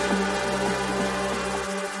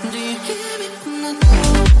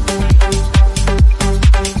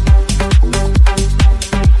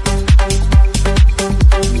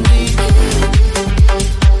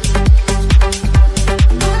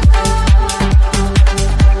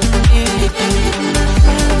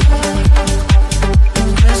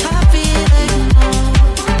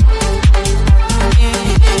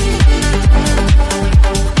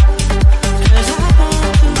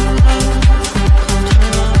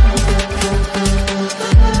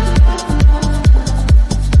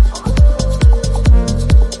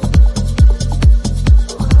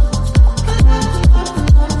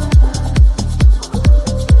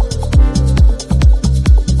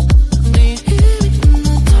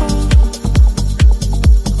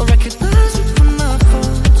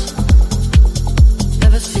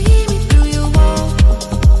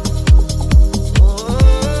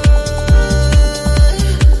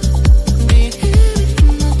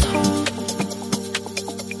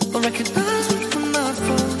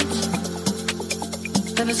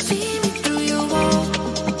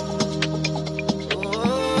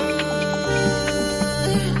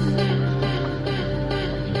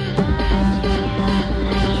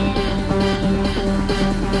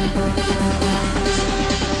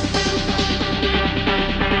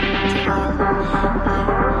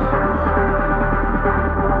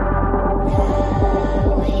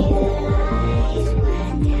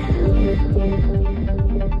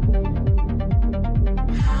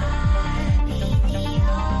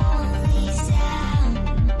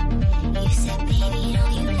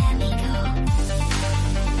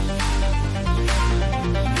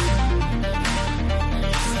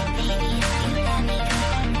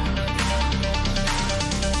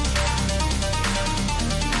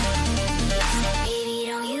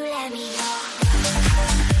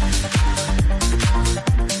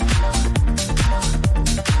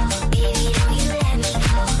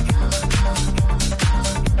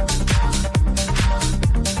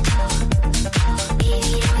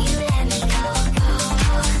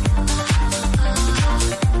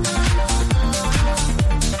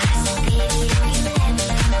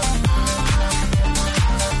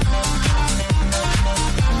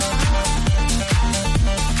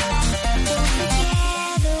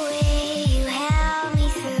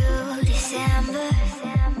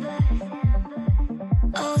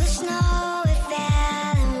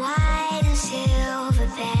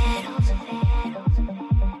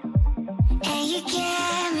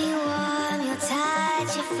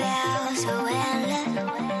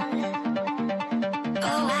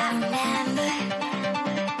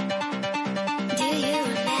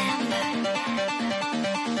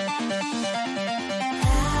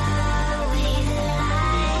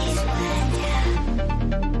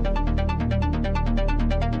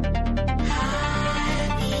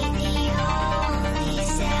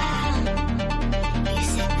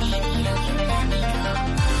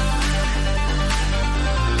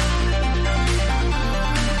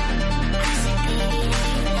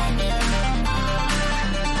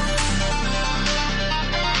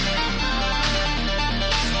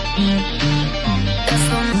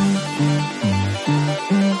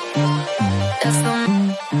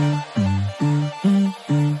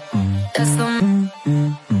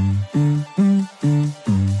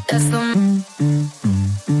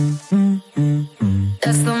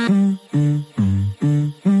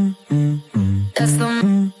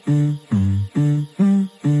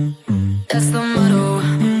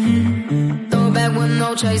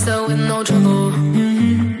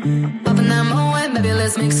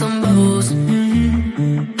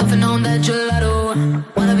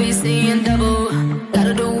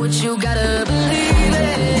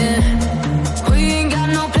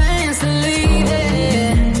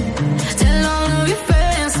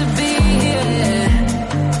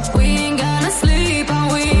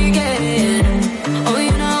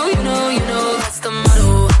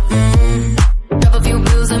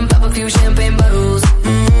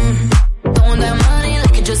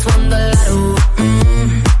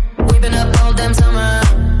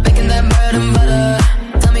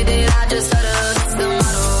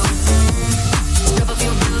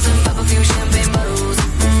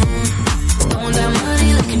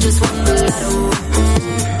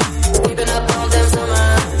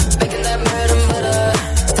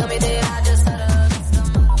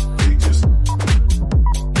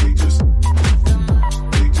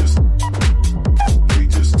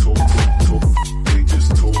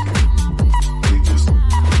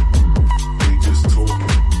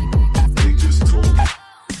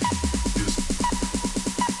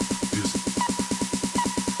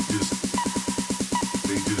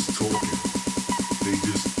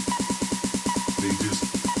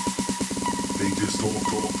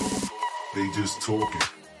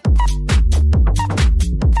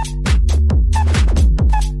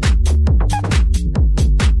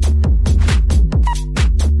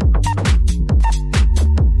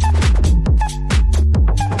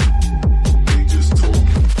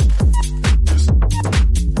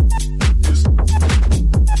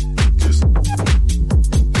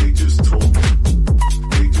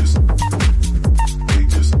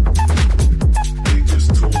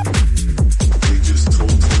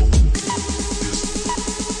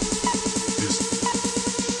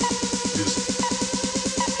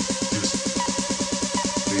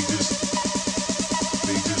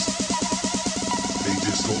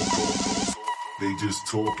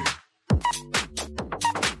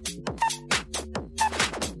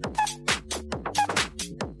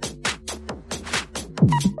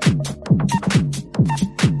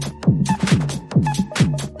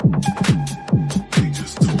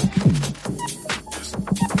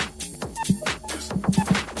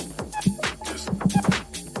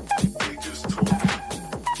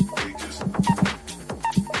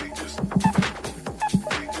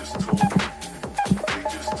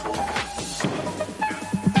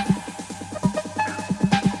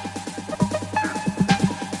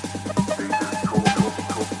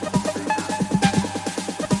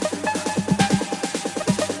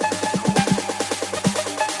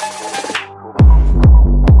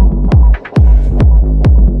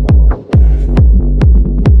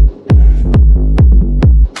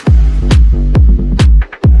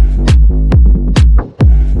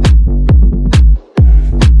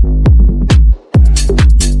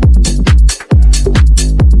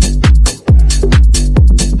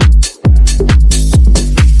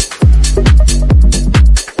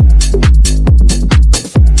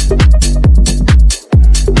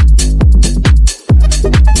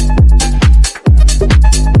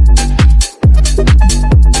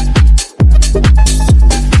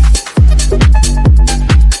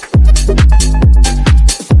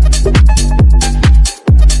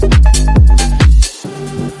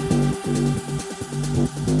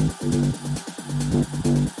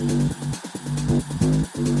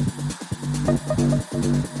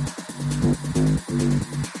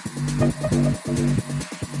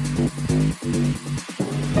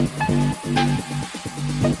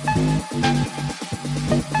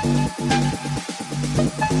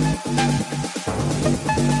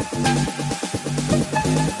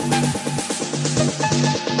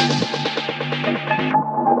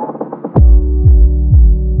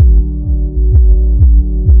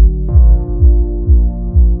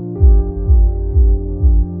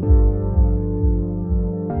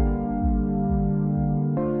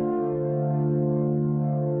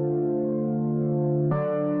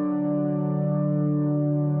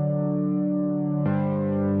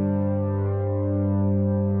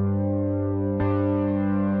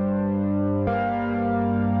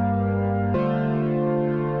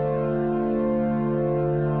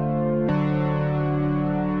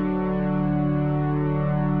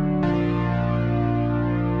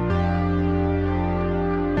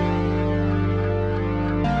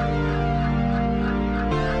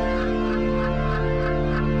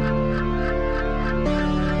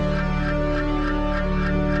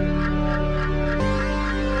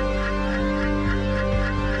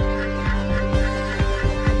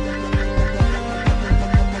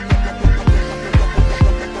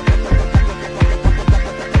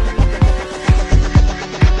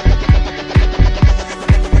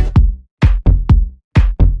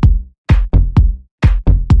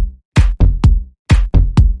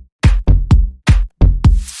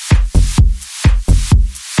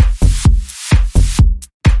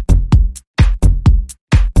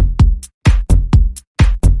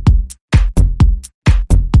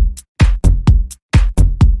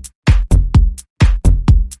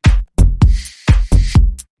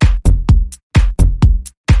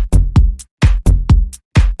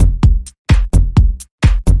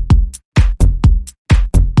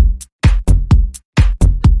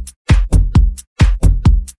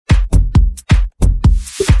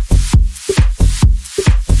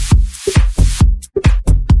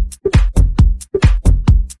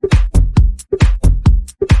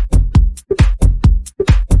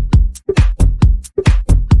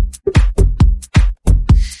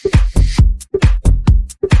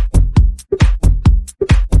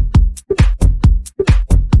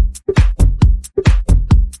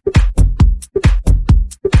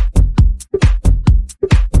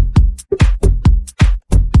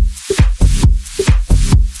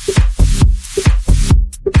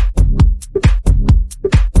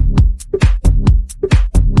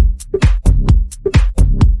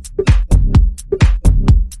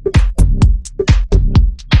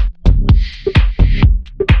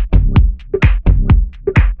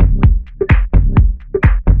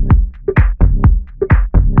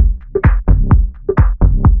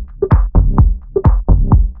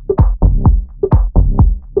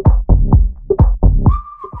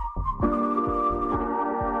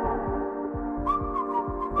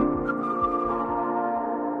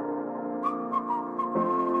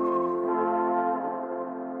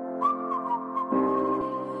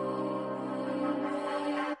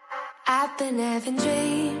been having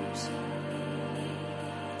dreams,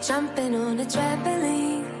 jumping on a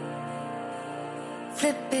trampoline,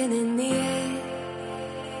 flipping in the air.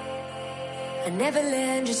 I never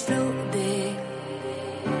land, just float a bit.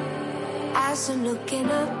 As I'm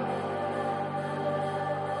looking up,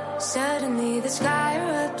 suddenly the sky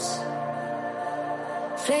erupts.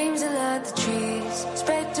 Flames alert the trees,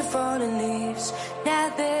 spread to fallen leaves. Now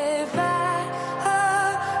they're right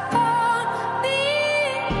upon me.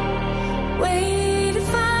 Wait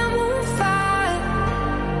if I'm on fire.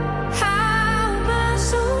 How am I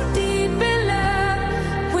so deep in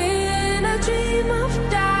love? When I dream of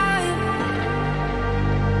dying,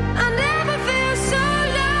 I never feel so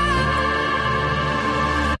low.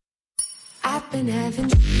 I've been having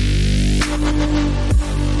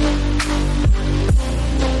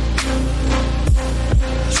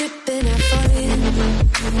tripping, I fall in.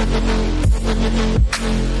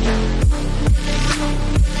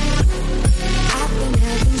 I've been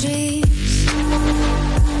having dreams.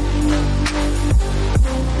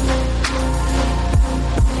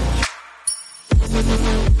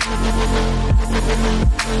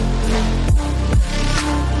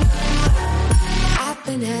 I've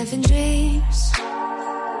been having dreams,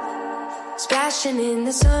 splashing in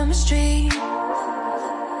the summer stream.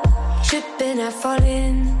 Tripping, I fall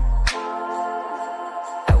in.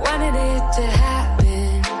 I wanted it to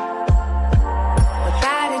happen. My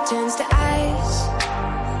body turns to ice,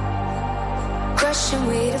 crushing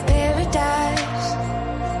weight of paradise.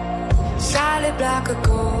 Solid block of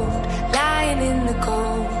gold, lying in the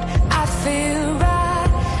cold. I feel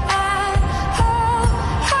right at home.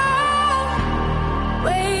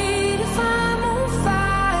 Wait if I'm on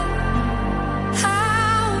fire.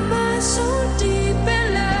 How am I so deep in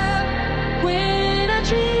love? When I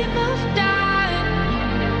dream of dying,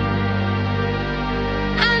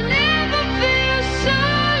 I never feel so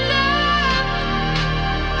low.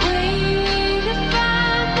 Wait if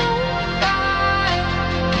I'm on fire.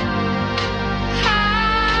 How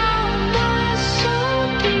am I so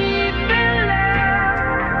deep in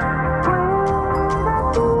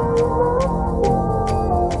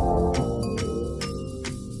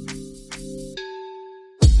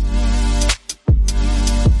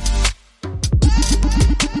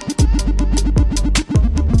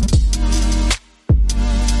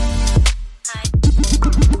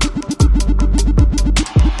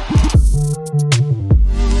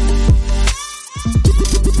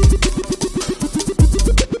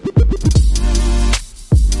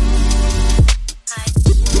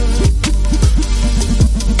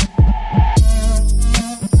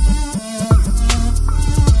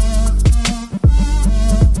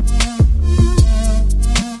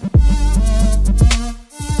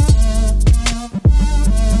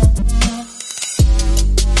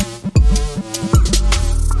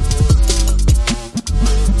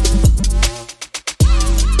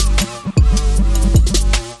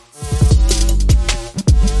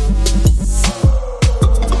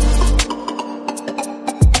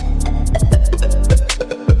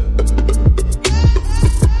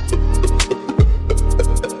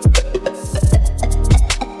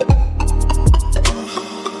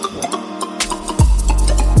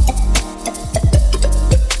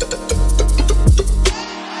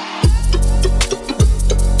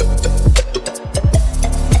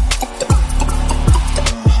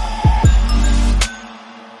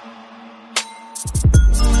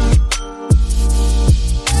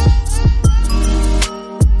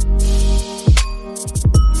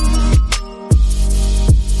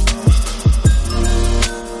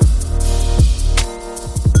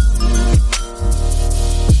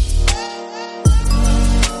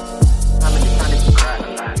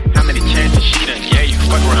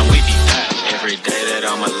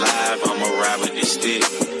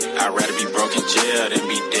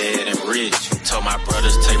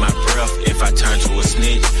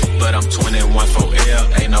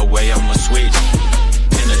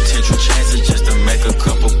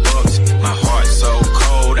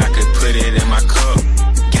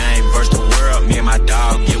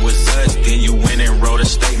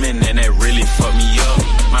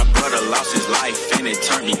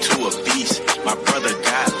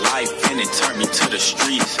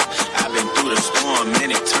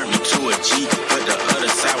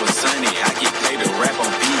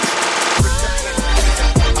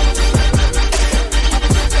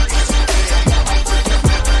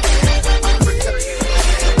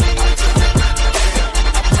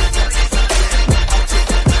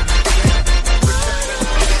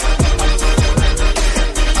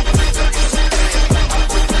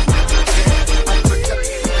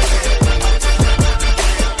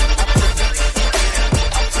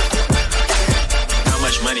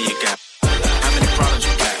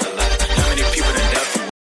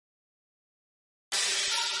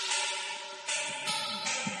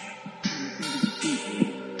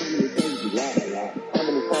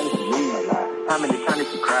many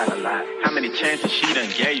times you cried a lot? How many chances she done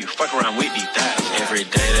gave you? Fuck around with these thighs. Every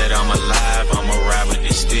day that I'm alive, I'ma ride with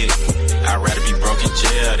this stick. I'd rather be broke in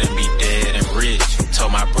jail than be dead and rich.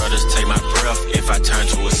 Told my brothers take my breath if I turn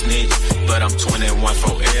to a snitch. But I'm 21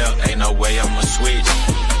 for L, ain't no way I'ma switch.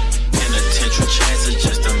 Penitentiary chances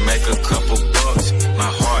just to make a couple bucks. My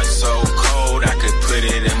heart so cold, I could put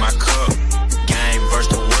it in my cup. Game versus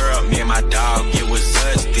the world, me and my dog, it was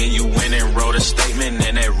us. Then you went and wrote a statement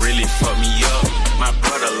and that really fucked me up. My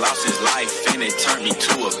brother lost his life and it turned me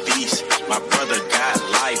to a beast. My brother got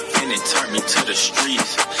life and it turned me to the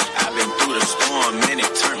streets. I've been through the storm and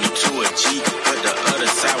it turned me to a G. But the other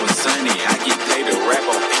side was sunny, I get paid to rap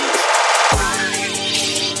on beats.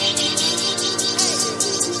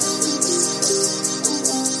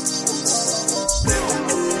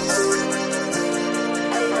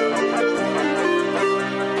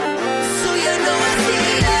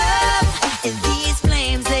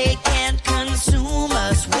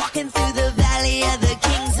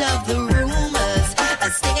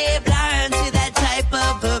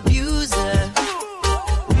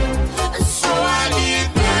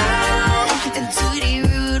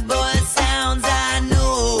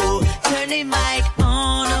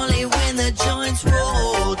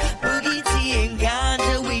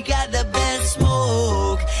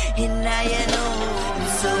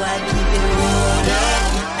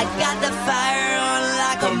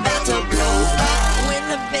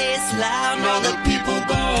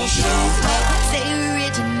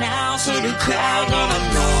 Crowd gonna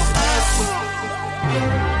know us,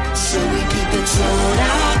 so we keep it sold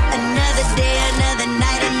out. Another day, another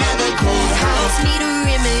night, another cold house. Need a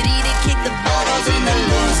remedy to kick the bottles and the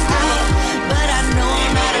loose out, but I know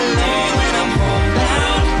I'm not alone when I'm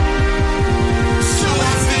homebound. So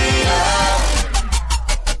I stay up.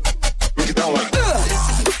 Look at that one.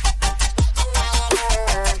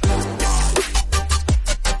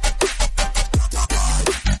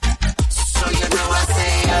 So you know I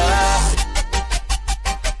stay up.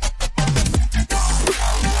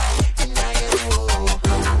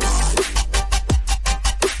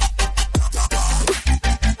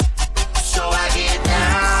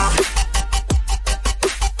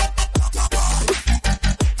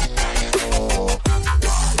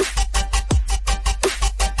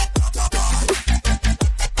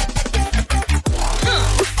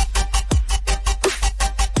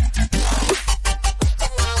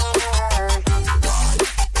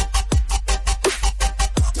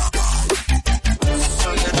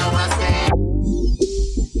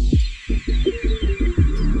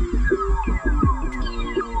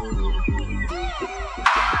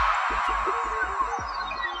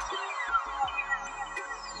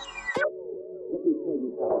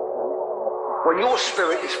 When your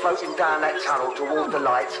spirit is floating down that tunnel toward the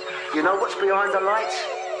light, you know what's behind the light?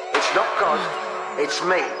 It's not God, it's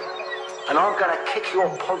me. And I'm going to kick your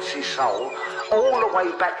Ponzi soul all the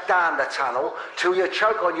way back down the tunnel till you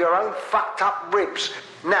choke on your own fucked up ribs.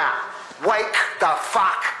 Now, wake the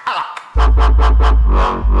fuck up.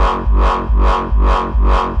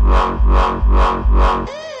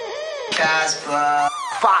 Casper.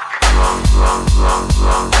 Fuck.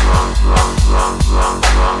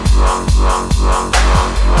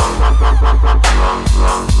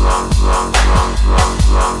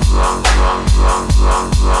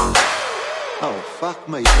 Oh, fuck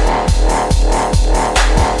me.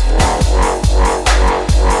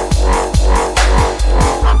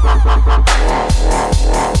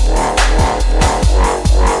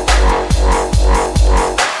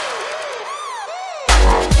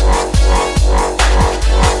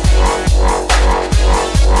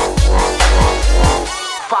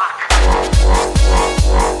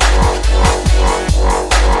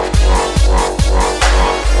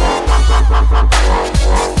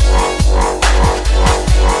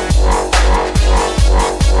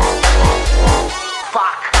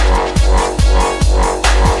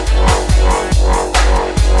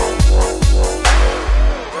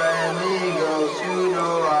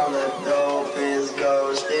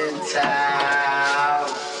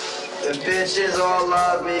 Bitches all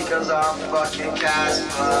love me cause I'm fucking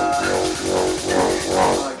Casper.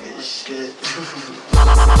 Fucking shit.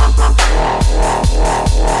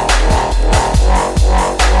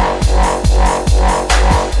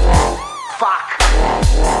 Fuck.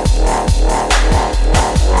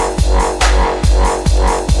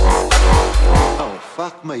 Oh,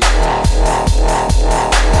 fuck me.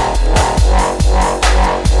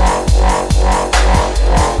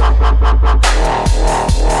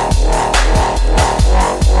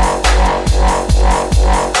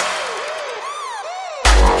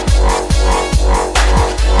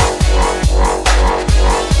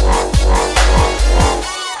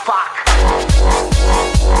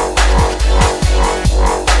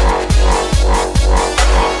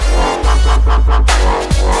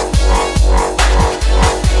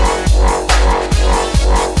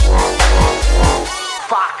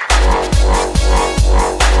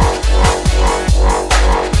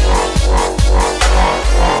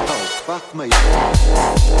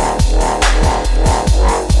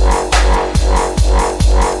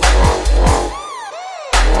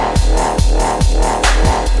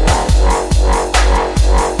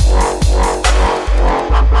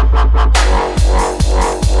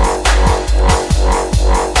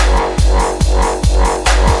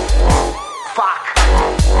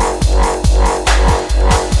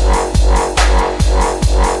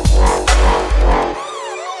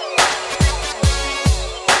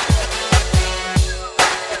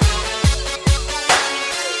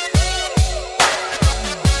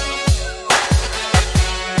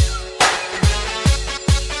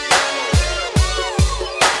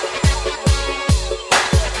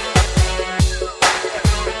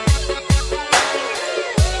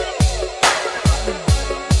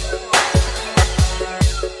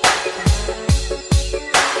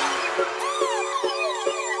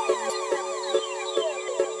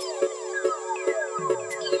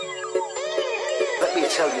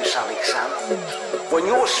 tell you something, son. When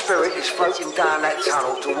your spirit is floating down that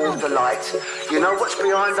tunnel towards the light, you know what's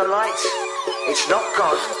behind the lights? It's not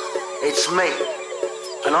God, it's me.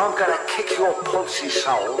 And I'm gonna kick your Ponzi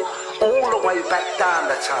soul all the way back down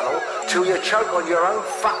the tunnel till you choke on your own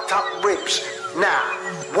fucked up ribs. Now,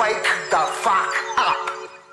 wake the fuck up.